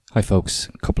Hi folks,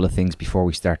 a couple of things before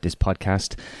we start this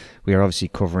podcast. We are obviously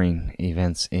covering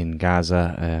events in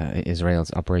Gaza, Israel's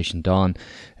Operation Dawn,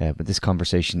 but this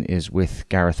conversation is with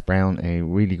Gareth Browne, a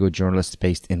really good journalist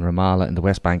based in Ramallah in the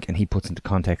West Bank, and he puts into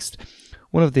context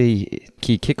one of the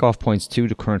key kick-off points to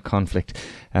the current conflict,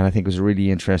 and I think it was a really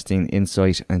interesting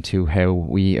insight into how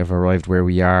we have arrived where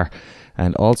we are,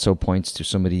 and also points to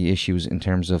some of the issues in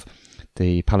terms of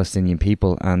the Palestinian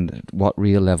people and what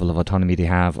real level of autonomy they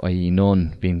have, i.e.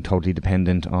 none, being totally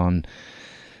dependent on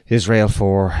Israel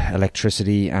for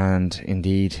electricity and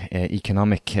indeed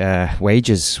economic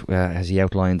wages, as he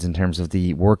outlines in terms of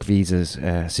the work visas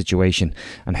situation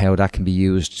and how that can be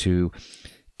used to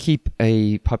keep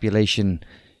a population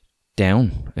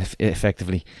down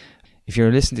effectively. If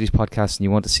you're listening to these podcasts and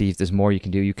you want to see if there's more you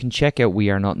can do, you can check out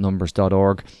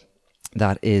wearenotnumbers.org.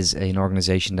 That is an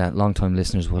organisation that long-time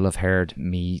listeners will have heard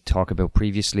me talk about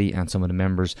previously, and some of the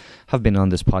members have been on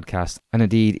this podcast. And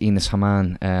indeed, Enos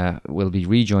Haman will be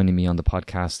rejoining me on the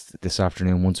podcast this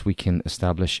afternoon once we can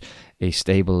establish a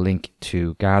stable link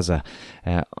to Gaza.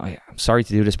 I'm sorry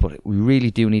to do this, but we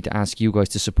really do need to ask you guys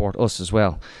to support us as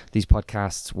well. These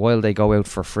podcasts, while they go out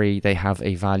for free, they have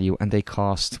a value and they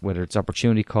cost, whether it's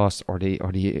opportunity cost or the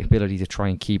ability to try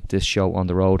and keep this show on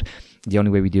the road. The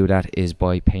only way we do that is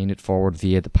by paying it forward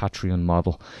via the Patreon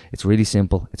model. It's really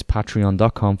simple. It's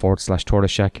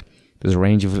patreon.com/tortoiseshack. There's a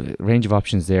range of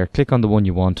options there. Click on the one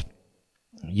you want.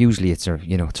 Usually it's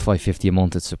 $5.50 a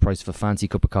month. It's the price of a fancy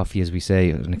cup of coffee, as we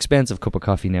say, an expensive cup of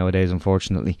coffee nowadays,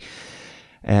 unfortunately.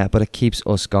 But it keeps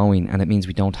us going, and it means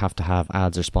we don't have to have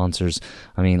ads or sponsors.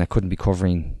 I mean, I couldn't be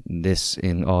covering this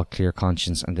in all clear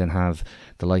conscience and then have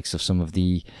the likes of some of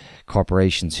the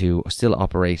corporations who still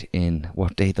operate in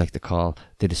what they'd like to call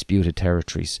the disputed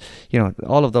territories.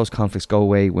 All of those conflicts go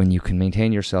away when you can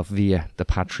maintain yourself via the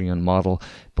Patreon model,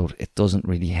 but it doesn't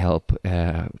really help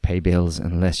pay bills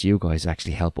unless you guys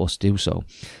actually help us do so.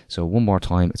 So one more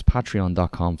time, it's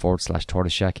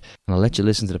patreon.com/tortoiseshack, and I'll let you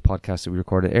listen to the podcast that we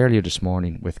recorded earlier this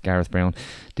morning with Gareth Browne.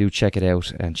 Do check it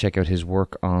out and check out his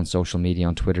work on social media.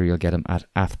 On Twitter, you'll get him at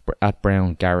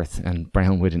Browne Gareth, and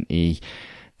Brown with an E.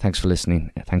 Thanks for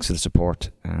listening. Thanks for the support,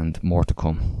 and more to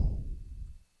come.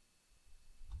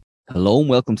 Hello and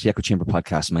welcome to the Echo Chamber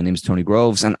podcast. My name is Tony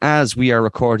Groves, and as we are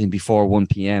recording before 1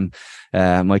 p.m,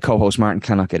 my co-host Martin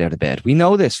cannot get out of bed. We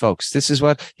know this, folks. This is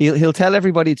what he'll tell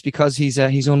everybody. It's because he's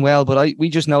unwell, but we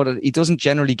just know that he doesn't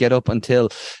generally get up until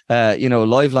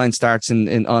Live Line starts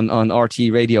on RT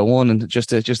Radio 1, and just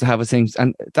to have a thing.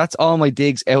 And that's all my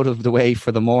digs out of the way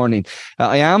for the morning.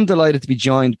 I am delighted to be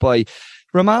joined by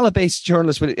Ramallah-based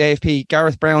journalist with AFP,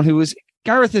 Gareth Browne,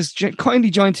 Gareth has kindly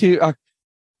joined to.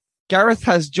 Gareth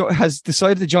has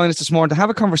decided to join us this morning to have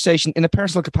a conversation in a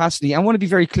personal capacity. I want to be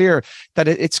very clear that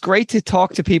it's great to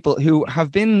talk to people who have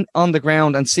been on the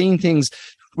ground and seen things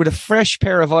with a fresh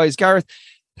pair of eyes. Gareth,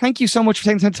 thank you so much for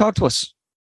taking time to talk to us.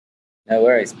 No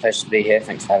worries. Pleasure to be here.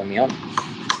 Thanks for having me on.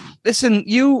 Listen,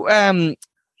 you've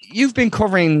been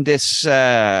covering this,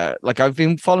 I've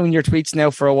been following your tweets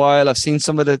now for a while. I've seen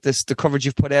some of the coverage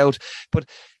you've put out, but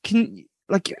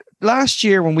last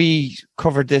year when we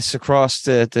covered this across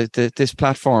this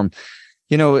platform,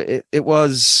 it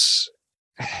was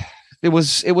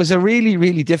a really,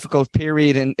 really difficult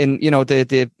period, and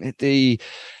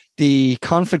the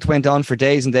conflict went on for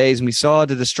days and days, and we saw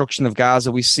the destruction of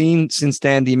Gaza. We've seen since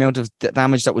then the amount of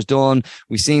damage that was done.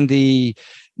 We've seen the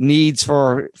needs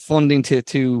for funding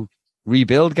to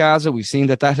rebuild Gaza. We've seen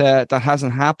that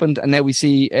hasn't happened, and now we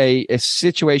see a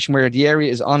situation where the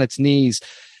area is on its knees.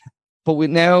 But we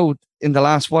now, in the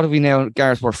last, what have we now,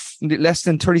 Gareth? We're less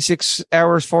than 36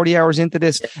 hours, 40 hours into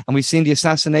this, and we've seen the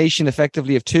assassination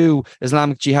effectively of 2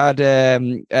 Islamic Jihad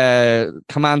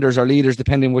commanders or leaders,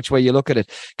 depending which way you look at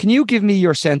it. Can you give me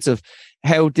your sense of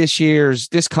how this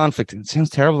conflict, it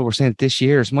sounds terrible we're saying this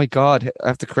year's, my God, I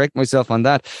have to correct myself on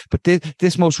that, but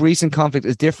this most recent conflict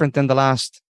is different than the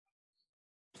last?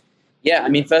 Yeah, I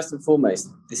mean, first and foremost,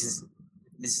 this is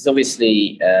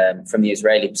obviously, from the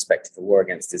Israeli perspective, a war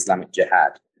against Islamic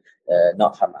Jihad,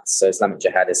 not Hamas. So Islamic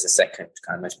Jihad is the second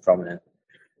kind of most prominent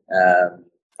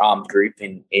armed group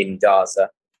in Gaza.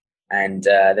 And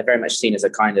they're very much seen as a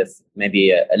kind of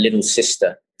maybe a little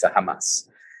sister to Hamas.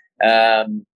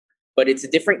 But it's a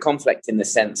different conflict in the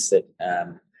sense that,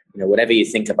 whatever you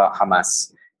think about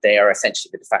Hamas, they are essentially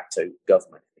the de facto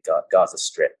government of the Gaza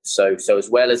Strip. So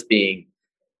as well as being,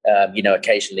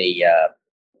 occasionally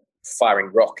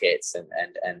firing rockets and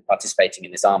participating in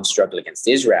this armed struggle against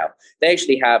Israel, they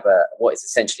actually have what is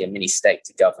essentially a mini state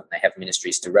to govern. They have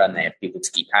ministries to run, they have people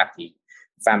to keep happy,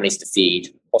 families to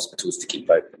feed, hospitals to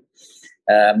keep open.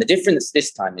 The difference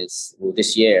this time is,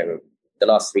 this year, the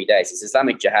last 3 days, is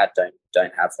Islamic Jihad don't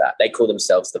don't have that. They call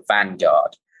themselves the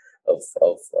vanguard of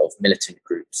militant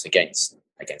groups against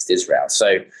Israel.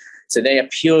 So they are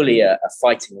purely a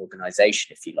fighting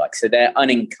organization, if you like. So they're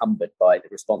unencumbered by the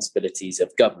responsibilities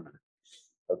of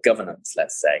governance,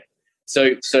 let's say.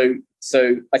 So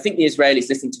I think the Israelis,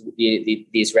 listening to the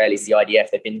Israelis, the IDF,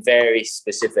 they've been very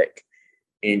specific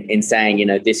in saying,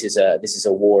 this is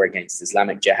a war against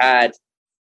Islamic Jihad,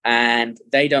 and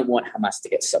they don't want Hamas to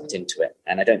get sucked into it,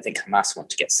 and I don't think Hamas want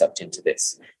to get sucked into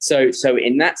this. So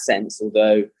in that sense,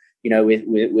 although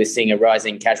we're seeing a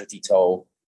rising casualty toll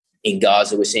in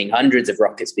Gaza, we're seeing hundreds of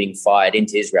rockets being fired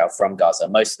into Israel from Gaza.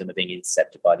 Most of them are being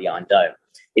intercepted by the Iron Dome.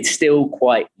 It's still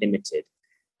quite limited.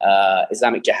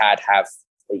 Islamic Jihad have,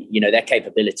 their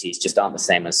capabilities just aren't the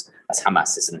same as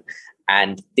Hamas isn't.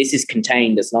 And this is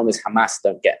contained as long as Hamas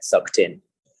don't get sucked in,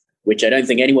 which I don't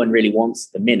think anyone really wants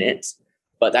at the minute,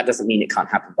 but that doesn't mean it can't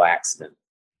happen by accident.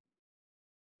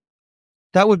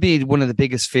 That would be one of the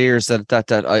biggest fears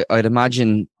that I'd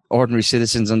imagine ordinary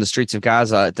citizens on the streets of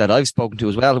Gaza that I've spoken to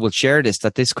as well will share this,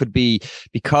 that this could be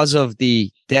because of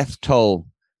the death toll,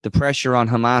 the pressure on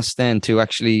Hamas then to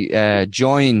actually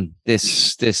join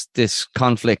this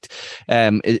conflict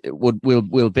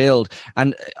will build.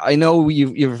 And I know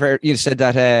you've said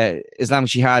that Islamic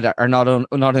Jihad are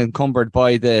not encumbered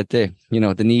by the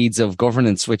needs of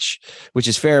governance, which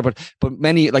is fair. But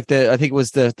many, I think it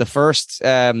was the first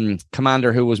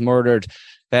commander who was murdered.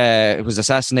 Was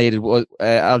assassinated.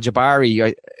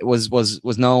 Al-Jabari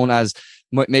was known as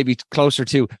maybe closer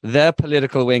to the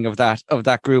political wing of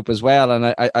that group as well.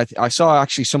 And I saw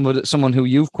actually someone who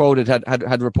you've quoted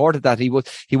had reported that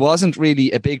he wasn't really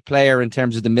a big player in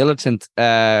terms of the militant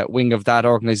wing of that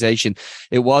organization.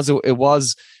 It was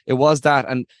that.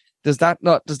 And does that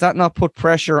not put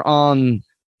pressure on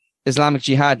Islamic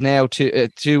Jihad now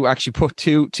to actually put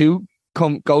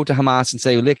go to Hamas and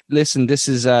say, listen, this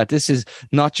is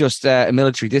not just a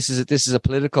military. This is a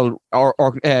political or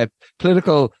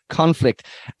political conflict,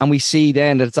 and we see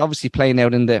then that it's obviously playing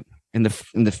out in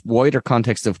the wider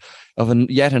context of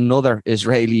yet another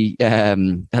Israeli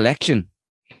election.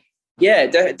 Yeah,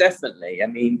 definitely. I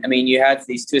mean, you had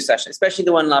these two assassinations, especially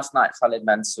the one last night, Khalid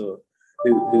Mansour,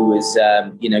 who was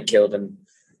killed, and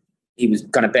he was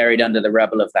kind of buried under the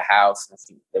rubble of the house. I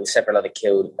think there were several others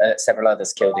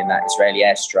killed in that Israeli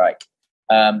airstrike.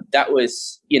 That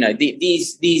was,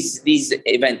 these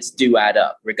events do add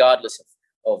up, regardless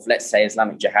of let's say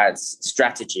Islamic Jihad's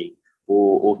strategy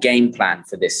or game plan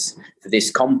for this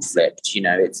conflict.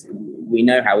 We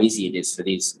know how easy it is for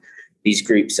these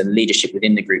groups and leadership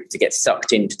within the group to get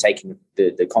sucked into taking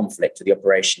the conflict or the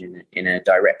operation in a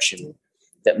direction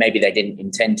that maybe they didn't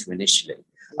intend to initially.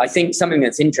 I think something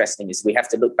that's interesting is we have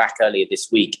to look back earlier this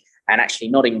week, and actually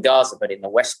not in Gaza, but in the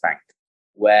West Bank,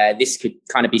 where this could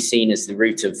kind of be seen as the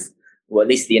root of, or at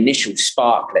least the initial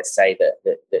spark, let's say,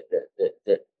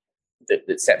 that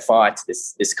set fire to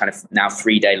this kind of now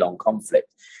 3-day-long conflict.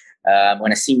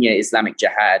 When a senior Islamic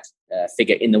Jihad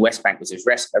figure in the West Bank was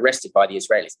arrested by the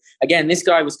Israelis. Again, this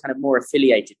guy was kind of more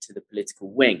affiliated to the political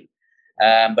wing.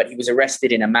 But he was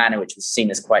arrested in a manner which was seen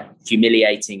as quite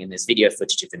humiliating, and there's video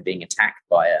footage of him being attacked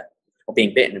or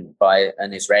being bitten by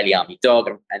an Israeli army dog,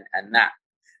 and that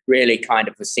really kind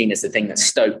of was seen as the thing that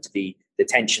stoked the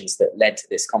tensions that led to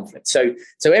this conflict. So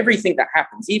everything that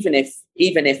happens, even if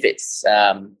it's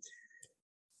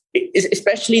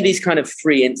especially these kind of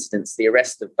 3 incidents, the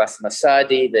arrest of Bassem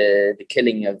Assadi, the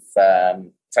killing of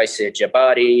Faisal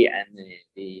Jabari, and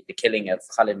the killing of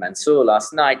Khalid Mansour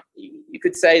last night, you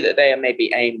could say that they are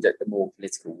maybe aimed at the more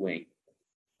political wing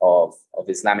of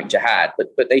Islamic Jihad,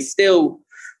 but they still,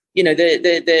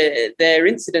 they're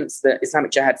incidents that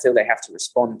Islamic Jihad feel they have to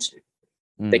respond to.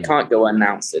 They can't go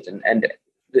unannounced, and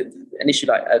an issue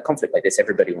like a conflict like this,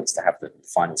 everybody wants to have the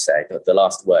final say, the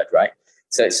last word, right?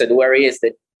 So the worry is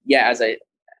that,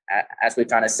 as we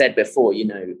kind of said before,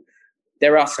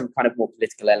 there are some kind of more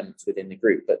political elements within the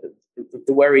group, but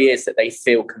the worry is that they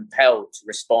feel compelled to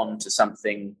respond to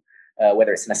something,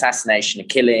 whether it's an assassination, a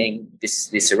killing,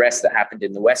 this arrest that happened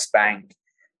in the West Bank,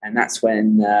 and that's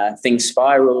when things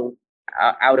spiral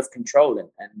out of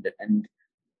control, and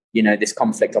this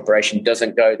conflict operation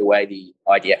doesn't go the way the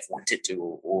IDF wanted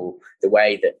to, or the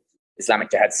way that Islamic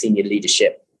Jihad senior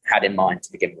leadership had in mind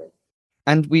to begin with.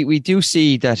 And we do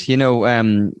see that,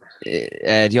 the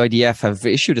IDF have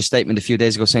issued a statement a few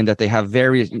days ago saying that they have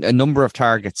a number of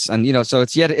targets. And, so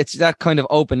it's that kind of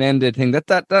open-ended thing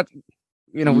that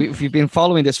if you've been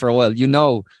following this for a while,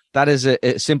 that is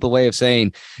a simple way of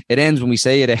saying it ends when we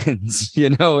say it ends.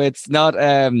 It's not,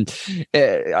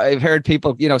 I've heard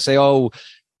people, say, oh,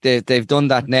 they've done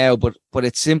that now, but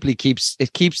it simply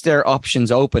keeps their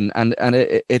options open. And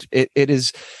it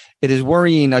is, it is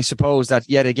worrying, I suppose, that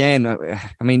yet again,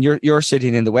 I mean, you're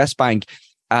sitting in the West Bank.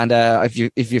 And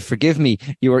if you forgive me,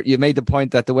 you made the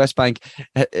point that the West Bank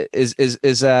is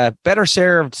better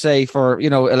served, say, for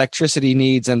electricity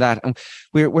needs and that. And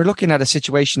we're looking at a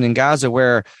situation in Gaza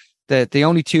where the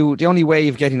only way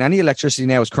of getting any electricity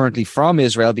now is currently from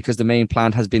Israel, because the main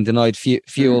plant has been denied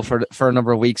fuel for a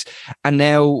number of weeks. And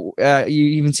now you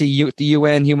even see the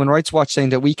UN Human Rights Watch saying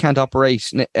that we can't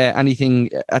operate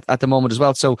anything at the moment as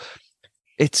well. So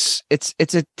it's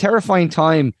a terrifying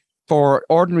time for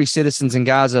ordinary citizens in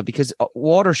Gaza, because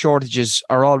water shortages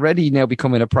are already now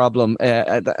becoming a problem.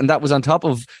 And that was on top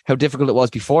of how difficult it was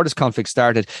before this conflict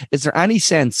started. Is there any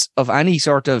sense of any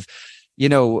sort of,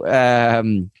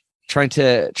 trying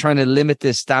to limit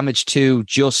this damage to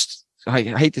just, I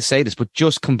hate to say this, but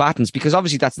just combatants? Because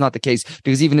obviously that's not the case,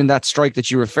 because even in that strike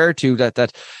that you referred to,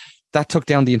 that took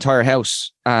down the entire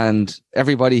house and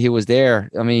everybody who was there.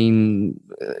 I mean,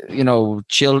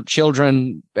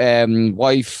 children,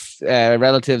 wife,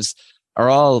 relatives are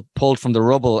all pulled from the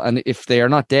rubble, and if they are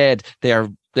not dead, they're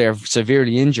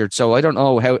severely injured. So I don't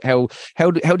know how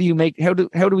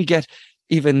do we get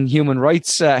even human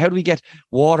rights? How do we get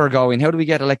water going? How do we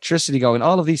get electricity going?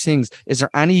 All of these things. Is there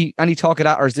any talk of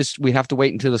that, or is this we have to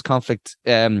wait until this conflict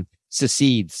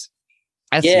secedes?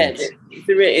 Yeah,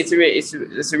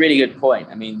 it's a really good point.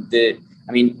 I mean, the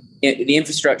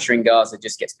infrastructure in Gaza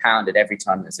just gets pounded every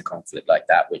time there's a conflict like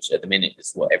that, which at the minute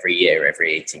is every year,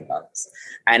 every 18 months.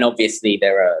 And obviously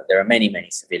there are many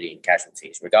civilian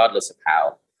casualties, regardless of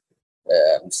how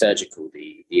surgical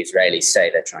the Israelis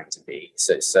say they're trying to be.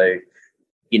 So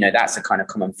that's a kind of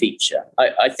common feature.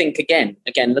 I think again,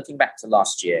 looking back to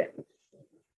last year,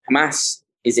 Hamas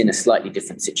is in a slightly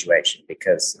different situation,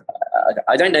 because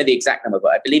I don't know the exact number,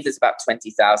 but I believe there's about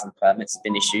 20,000 permits have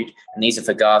been issued, and these are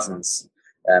for Gazans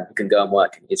who can go and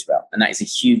work in Israel, and that is a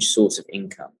huge source of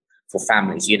income for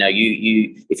families. You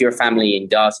if you're a family in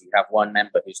Gaza, you have one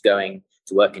member who's going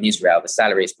to work in Israel, the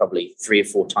salary is probably 3 or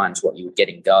 4 times what you would get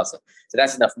in Gaza. So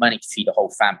that's enough money to feed a whole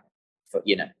family. For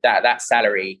that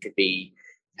salary could be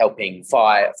helping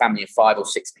a family of 5 or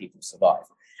 6 people survive,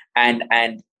 and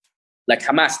like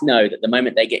Hamas know that the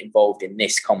moment they get involved in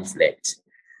this conflict,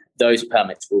 those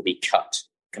permits will be cut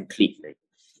completely.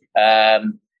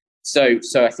 So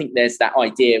I think there's that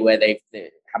idea where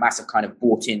Hamas have kind of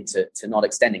bought into not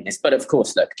extending this. But of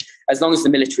course, look, as long as the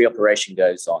military operation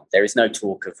goes on, there is no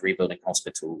talk of rebuilding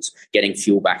hospitals, getting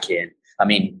fuel back in. I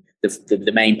mean,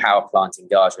 the main power plant in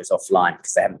Gaza is offline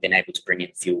because they haven't been able to bring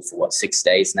in fuel for 6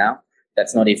 days now.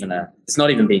 It's not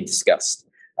even being discussed.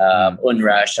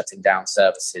 UNRWA shutting down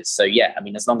services. So yeah, I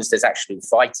mean, as long as there's actually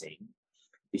fighting,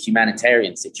 the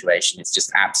humanitarian situation is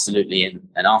just absolutely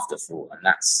an afterthought, and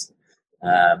that's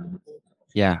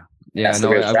that's the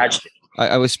real tragedy.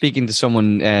 I was speaking to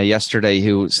someone yesterday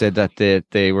who said that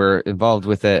they were involved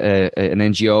with an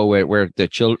NGO where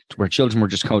children were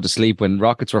just going to sleep when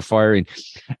rockets were firing,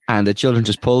 and the children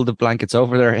just pulled the blankets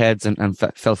over their heads and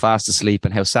fell fast asleep,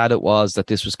 and how sad it was that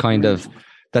this was kind of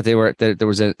that there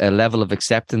was a level of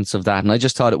acceptance of that. And I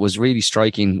just thought it was really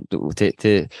striking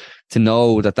to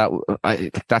know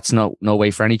that's no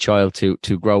way for any child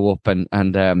to grow up and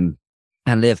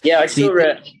live. Yeah, I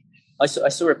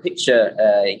saw a picture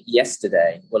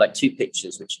yesterday, or like 2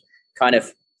 pictures, which kind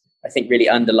of, I think, really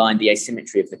underlined the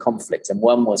asymmetry of the conflict. And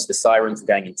one was the sirens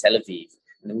going in Tel Aviv,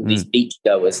 and all these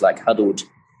beachgoers like huddled,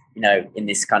 in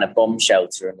this kind of bomb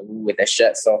shelter, and with their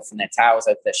shirts off and their towels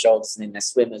over their shoulders, and in their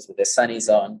swimmers with their sunnies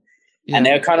on. Yeah. And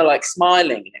they were kind of like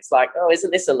smiling, and it's like, oh,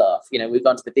 isn't this a laugh? We've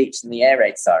gone to the beach and the air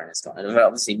raid siren has gone. And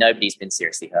obviously nobody's been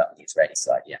seriously hurt on the Israeli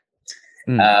side yet.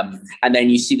 And then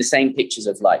you see the same pictures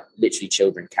of like literally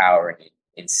children cowering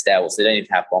in stairwells. They don't even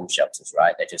have bomb shelters,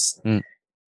 right? They're just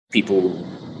people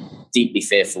deeply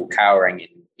fearful, cowering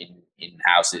in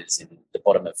houses, in the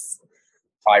bottom of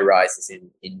high rises,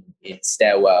 in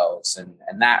stairwells,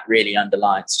 and that really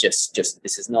underlines just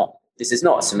this is not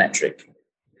a symmetric.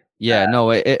 Yeah,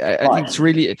 no, I think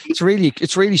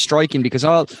it's really striking, because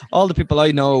all the people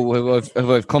I know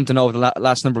who I've come to know over the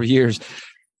last number of years,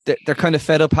 they're kind of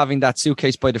fed up having that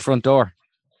suitcase by the front door.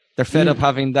 They're fed up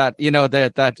having that,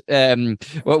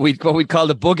 what we'd call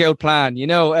the bug out plan,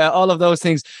 all of those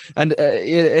things, and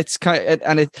it's kind of,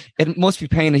 and it must be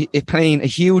playing a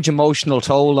huge emotional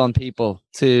toll on people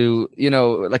to,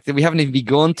 like we haven't even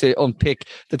begun to unpick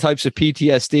the types of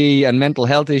PTSD and mental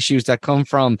health issues that come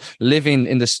from living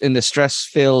in the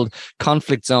stress-filled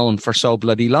conflict zone for so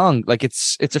bloody long. Like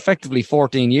it's effectively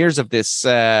 14 years of this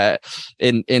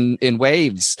in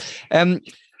waves.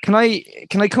 Can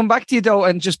I come back to you though,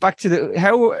 and just back to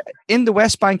how in the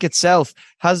West Bank itself,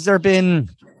 has there been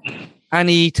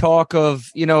any talk of,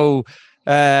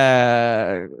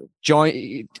 join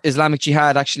Islamic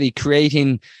Jihad actually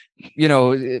creating,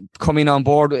 coming on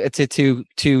board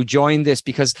to join this?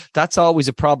 Because that's always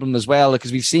a problem as well,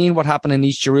 because we've seen what happened in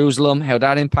East Jerusalem, how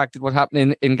that impacted what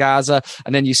happened in Gaza,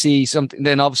 and then you see something,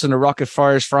 then all of a sudden a rocket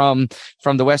fires from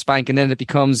the West Bank, and then it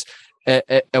becomes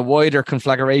a wider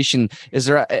conflagration. Has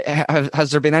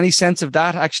there been any sense of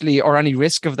that actually, or any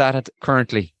risk of that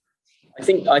currently? I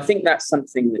think that's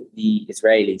something that the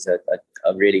Israelis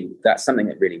are really, that's something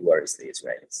that really worries the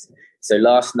Israelis. So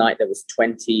last night there was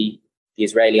 20, the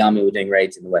Israeli army were doing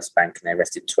raids in the West Bank, and they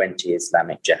arrested 20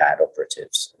 Islamic Jihad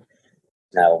operatives.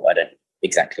 Now, I don't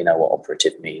exactly know what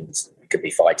operative means. It could be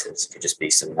fighters, it could just be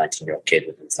some 19-year-old kid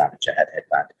with an Islamic Jihad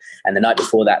headband. And the night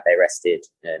before that, they arrested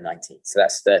 19. So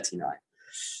that's 39.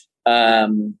 I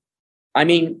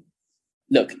mean,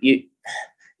 look, the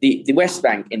West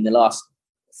Bank in the last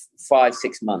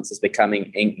 5-6 months is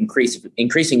becoming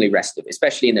increasingly restive,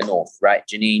 especially in the north, right?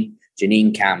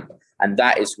 Jenin camp, and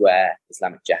that is where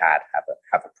Islamic Jihad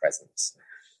have a presence.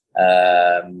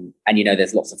 And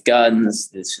there's lots of guns.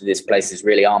 This place is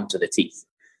really armed to the teeth.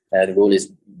 The rule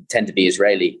is tend to be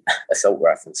Israeli assault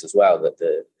rifles as well that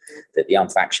the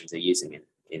armed factions are using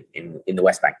in the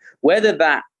West Bank. Whether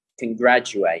that can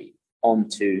graduate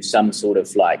onto some sort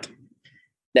of, like,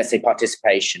 let's say,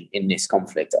 participation in this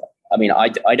conflict, I mean,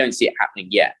 I don't see it happening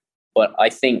yet, but I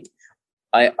think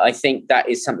that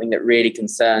is something that really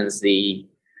concerns the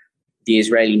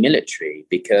Israeli military,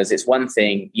 because it's one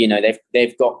thing,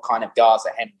 they've got kind of Gaza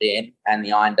hemmed in, and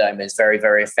the Iron Dome is very,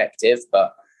 very effective,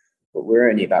 but we're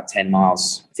only about 10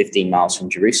 miles, 15 miles from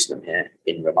Jerusalem here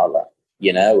in Ramallah,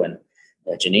 and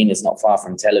Jenin is not far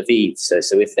from Tel Aviv. So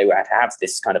if they were to have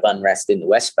this kind of unrest in the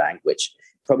West Bank, which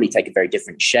probably take a very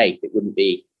different shape, it wouldn't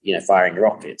be, firing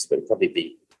rockets, but it'd probably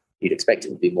be, you'd expect it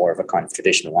would be more of a kind of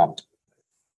traditional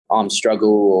armed struggle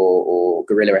or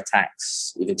guerrilla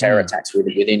attacks, even terror attacks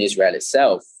within Israel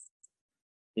itself.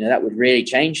 That would really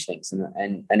change things.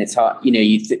 And it's hard,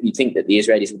 you think that the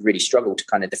Israelis would really struggle to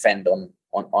kind of defend on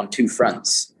two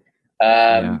fronts.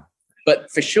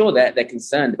 But for sure, they're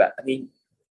concerned about, I mean,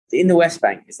 in the West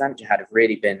Bank, Islamic Jihad have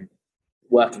really been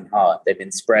working hard. They've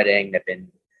been spreading, their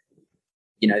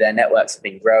networks have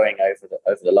been growing over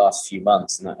the last few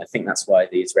months. And I think that's why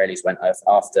the Israelis went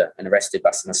after and arrested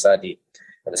Bassem Assadi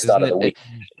at the start of the week.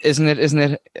 Isn't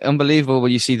it unbelievable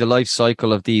when you see the life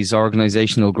cycle of these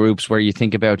organizational groups, where you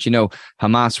think about,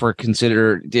 Hamas were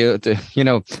considered the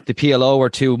PLO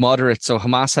were too moderate, so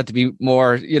Hamas had to be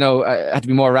more, had to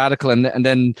be more radical, and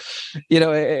then,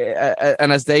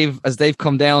 and as they've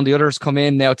come down, the others come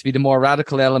in now to be the more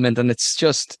radical element, and it's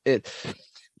just this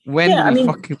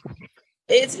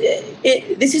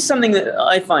is something that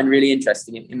I find really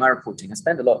interesting in my reporting. I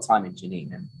spend a lot of time in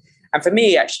Jenin, and for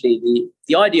me, actually,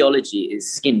 the ideology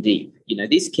is skin deep.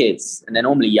 These kids, and they're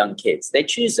normally young kids, they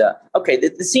choose the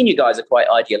senior guys are quite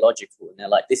ideological, and they're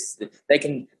like, they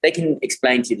can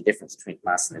explain to you the difference between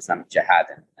Hamas and Islamic Jihad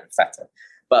and Fatah.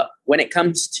 But when it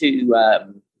comes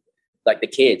to like the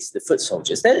kids, the foot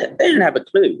soldiers, they don't have a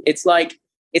clue. It's like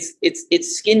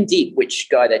it's skin deep which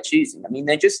guy they're choosing. I mean,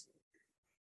 they're just,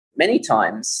 many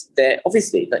times they're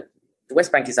obviously, like, the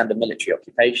West Bank is under military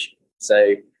occupation,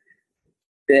 so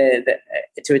they're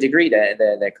to a degree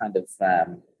they're kind of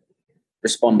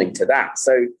responding to that.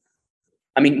 So,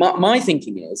 I mean, my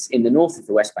thinking is, in the north of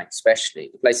the West Bank, especially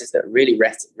the places that are really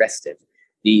restive,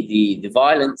 the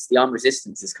violence, the armed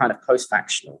resistance is kind of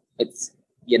post-factional. It's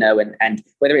and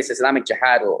whether it's Islamic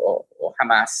Jihad or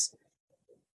Hamas,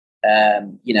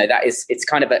 that is, it's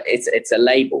kind of it's a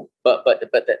label, but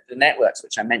the networks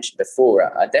which I mentioned before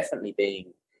are definitely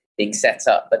being set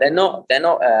up, but they're not they're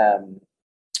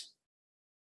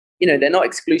not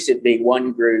exclusive being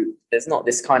one group. There's not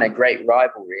this kind of great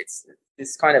rivalry. It's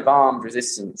this kind of armed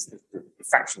resistance, the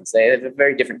factions. They have a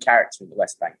very different character in the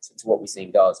West Bank to what we see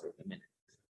in Gaza at the minute.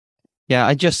 Yeah,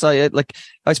 I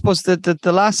suppose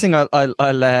the last thing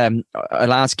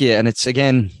I'll ask you, and it's,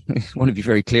 again, I want to be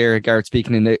very clear, Gareth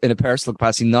speaking in a personal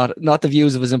capacity, not the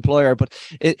views of his employer, but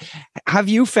have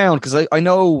you found, because I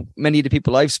know many of the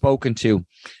people I've spoken to,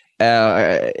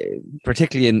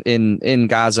 particularly in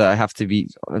Gaza, I have to be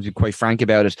quite frank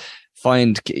about it,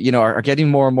 are getting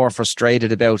more and more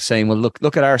frustrated about saying, well,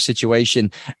 look at our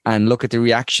situation, and look at the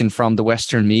reaction from the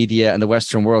Western media and the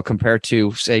Western world compared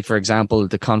to, say, for example,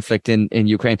 the conflict in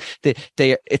Ukraine.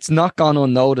 It's not gone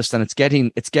unnoticed, and it's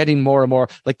getting more and more,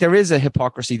 like, there is a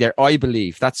hypocrisy there, I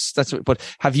believe. That's but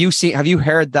have you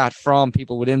heard that from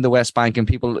people within the West Bank and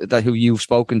people who you've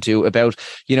spoken to about,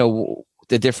 the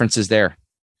differences there?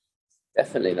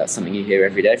 Definitely, that's something you hear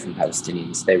every day from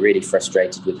Palestinians. They're really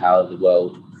frustrated with how the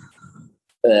world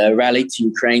rallied to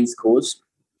Ukraine's cause.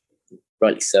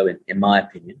 rightly so, in my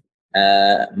opinion.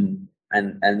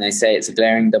 And they say it's a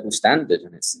glaring double standard,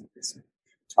 and it's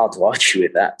hard to argue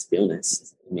with that, to be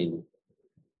honest. I mean,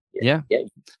 yeah.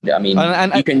 I mean,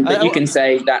 you can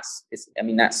say that's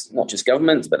not just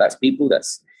governments, but that's people,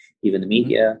 that's even the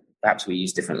media. Perhaps we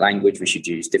use different language, we should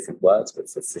use different words, but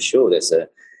for sure, there's a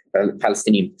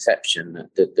Palestinian perception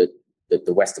that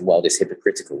the Western world is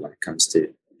hypocritical when it comes to,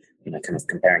 kind of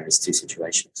comparing these two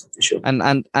situations, for sure.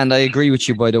 And I agree with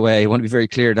you, by the way. I want to be very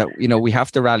clear that, we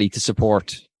have to rally to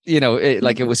support,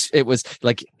 it was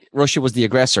like Russia was the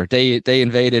aggressor. They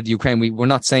invaded Ukraine. We're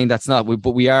not saying that's not,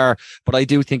 but we are. But I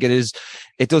do think it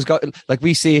does go, like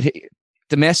we see it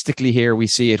domestically here. We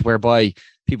see it whereby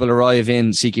people arrive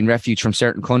in seeking refuge from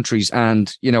certain countries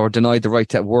and, are denied the right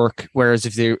to work. Whereas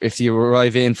if you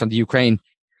arrive in from the Ukraine,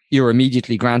 you're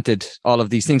immediately granted all of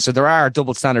these things. So there are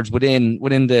double standards within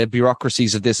the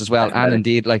bureaucracies of this as well, and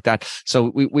indeed like that.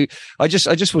 So I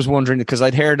just was wondering, because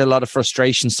I'd heard a lot of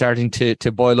frustration starting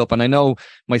to boil up, and I know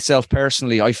myself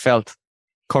personally, I felt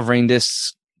covering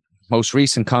this most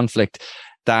recent conflict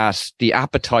that the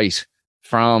appetite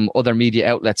from other media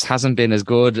outlets hasn't been as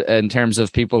good in terms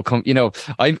of people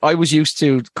I was used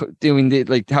to doing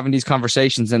having these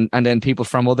conversations and then people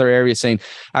from other areas saying,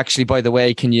 actually, by the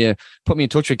way, can you put me in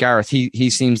touch with Gareth? He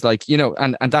seems like,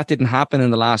 and that didn't happen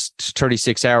in the last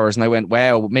 36 hours. And I went,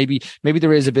 wow, maybe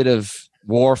there is a bit of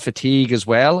war fatigue as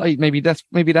well. Maybe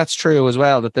that's true as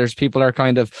well, that there's people are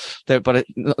kind of there, but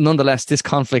nonetheless, this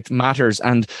conflict matters.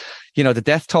 And, the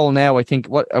death toll now, I think,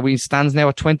 stands now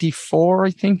at 24,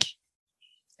 I think.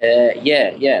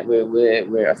 Yeah.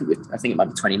 We're I think it might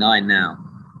be 29 now.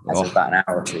 As of about an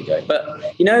hour or two ago. But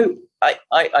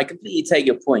I completely take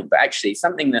your point. But actually,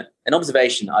 an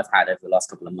observation that I've had over the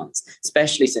last couple of months,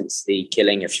 especially since the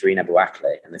killing of Shireen Abu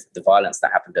Akleh and the violence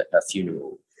that happened at her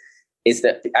funeral, is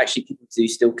that actually people do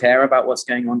still care about what's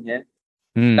going on here.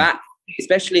 That,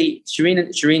 especially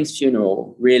Shireen's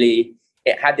funeral, really,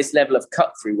 it had this level of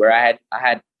cut through where I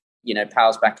had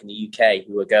pals back in the UK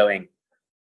who were going,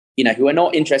 who are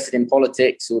not interested in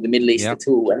politics or the Middle East at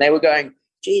all. And they were going,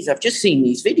 geez, I've just seen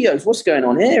these videos. What's going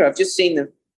on here? I've just seen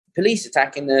the police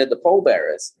attacking the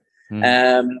pallbearers.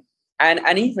 And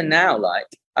even now,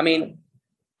 I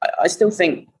still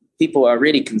think people are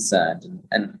really concerned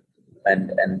and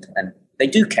they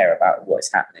do care about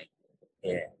what's happening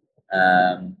here.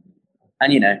 I'll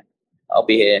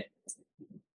be here.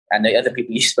 And the other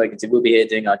people you've spoken to will be here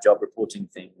doing our job, reporting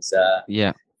things.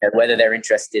 Whether they're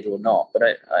interested or not, but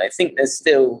I think there is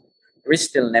still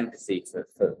an empathy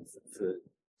for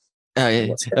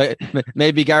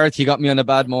maybe Gareth, you got me on a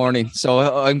bad morning, so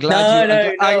I'm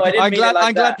glad. I'm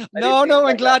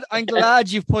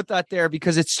glad you've put that there,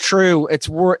 because it's true. It's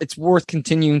worth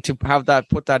continuing to put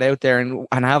that out there and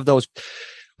have those.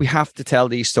 We have to tell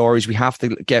these stories. We have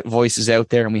to get voices out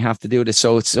there, and we have to do this.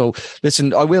 So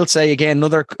listen, I will say again,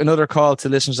 another call to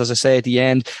listeners, as I say at the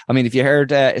end. I mean, if you heard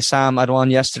Issam Adwan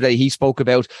yesterday, he spoke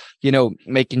about,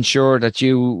 making sure that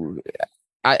you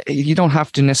don't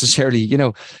have to necessarily,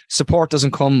 support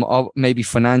doesn't come maybe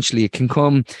financially. It can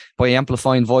come by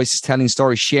amplifying voices, telling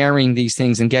stories, sharing these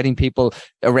things, and getting people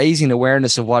raising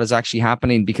awareness of what is actually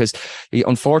happening. Because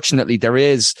unfortunately there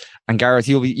is, and Gareth,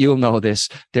 you'll know this,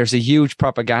 there's a huge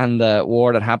propaganda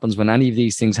war that happens when any of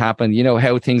these things happen.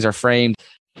 How things are framed.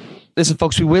 Listen,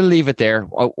 folks, we will leave it there.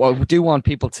 I do want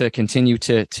people to continue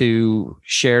to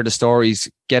share the stories,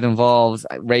 get involved,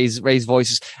 raise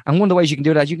voices. And one of the ways you can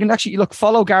do that, you can actually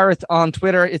follow Gareth on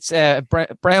Twitter. It's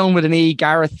Browne with an E,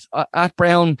 Gareth at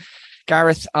Browne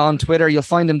Gareth on Twitter. You'll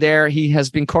find him there. He has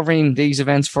been covering these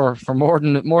events for more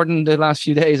than the last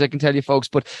few days, I can tell you, folks.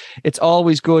 But it's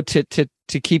always good to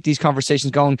keep these conversations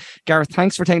going. Gareth,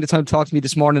 thanks for taking the time to talk to me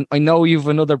this morning. I know you've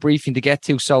another briefing to get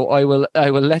to, so I will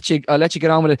let you get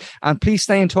on with it. And please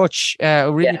stay in touch. I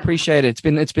really appreciate it.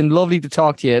 It's been lovely to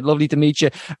talk to you. Lovely to meet you.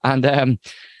 And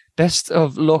best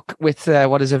of luck with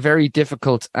what is a very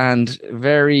difficult and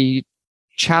very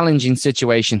challenging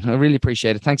situation. I really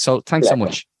appreciate it. Thanks so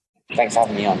much. Thanks for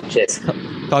having me on. Cheers.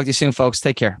 Talk to you soon, folks.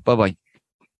 Take care. Bye-bye.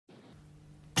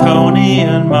 Tony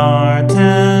and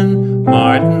Martin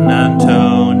and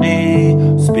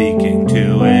Tony, speaking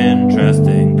to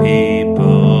interesting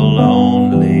people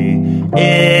only.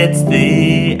 It's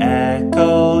the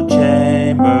Echo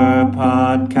Chamber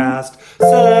podcast.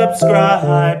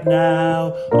 Subscribe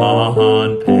now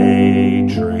on Patreon.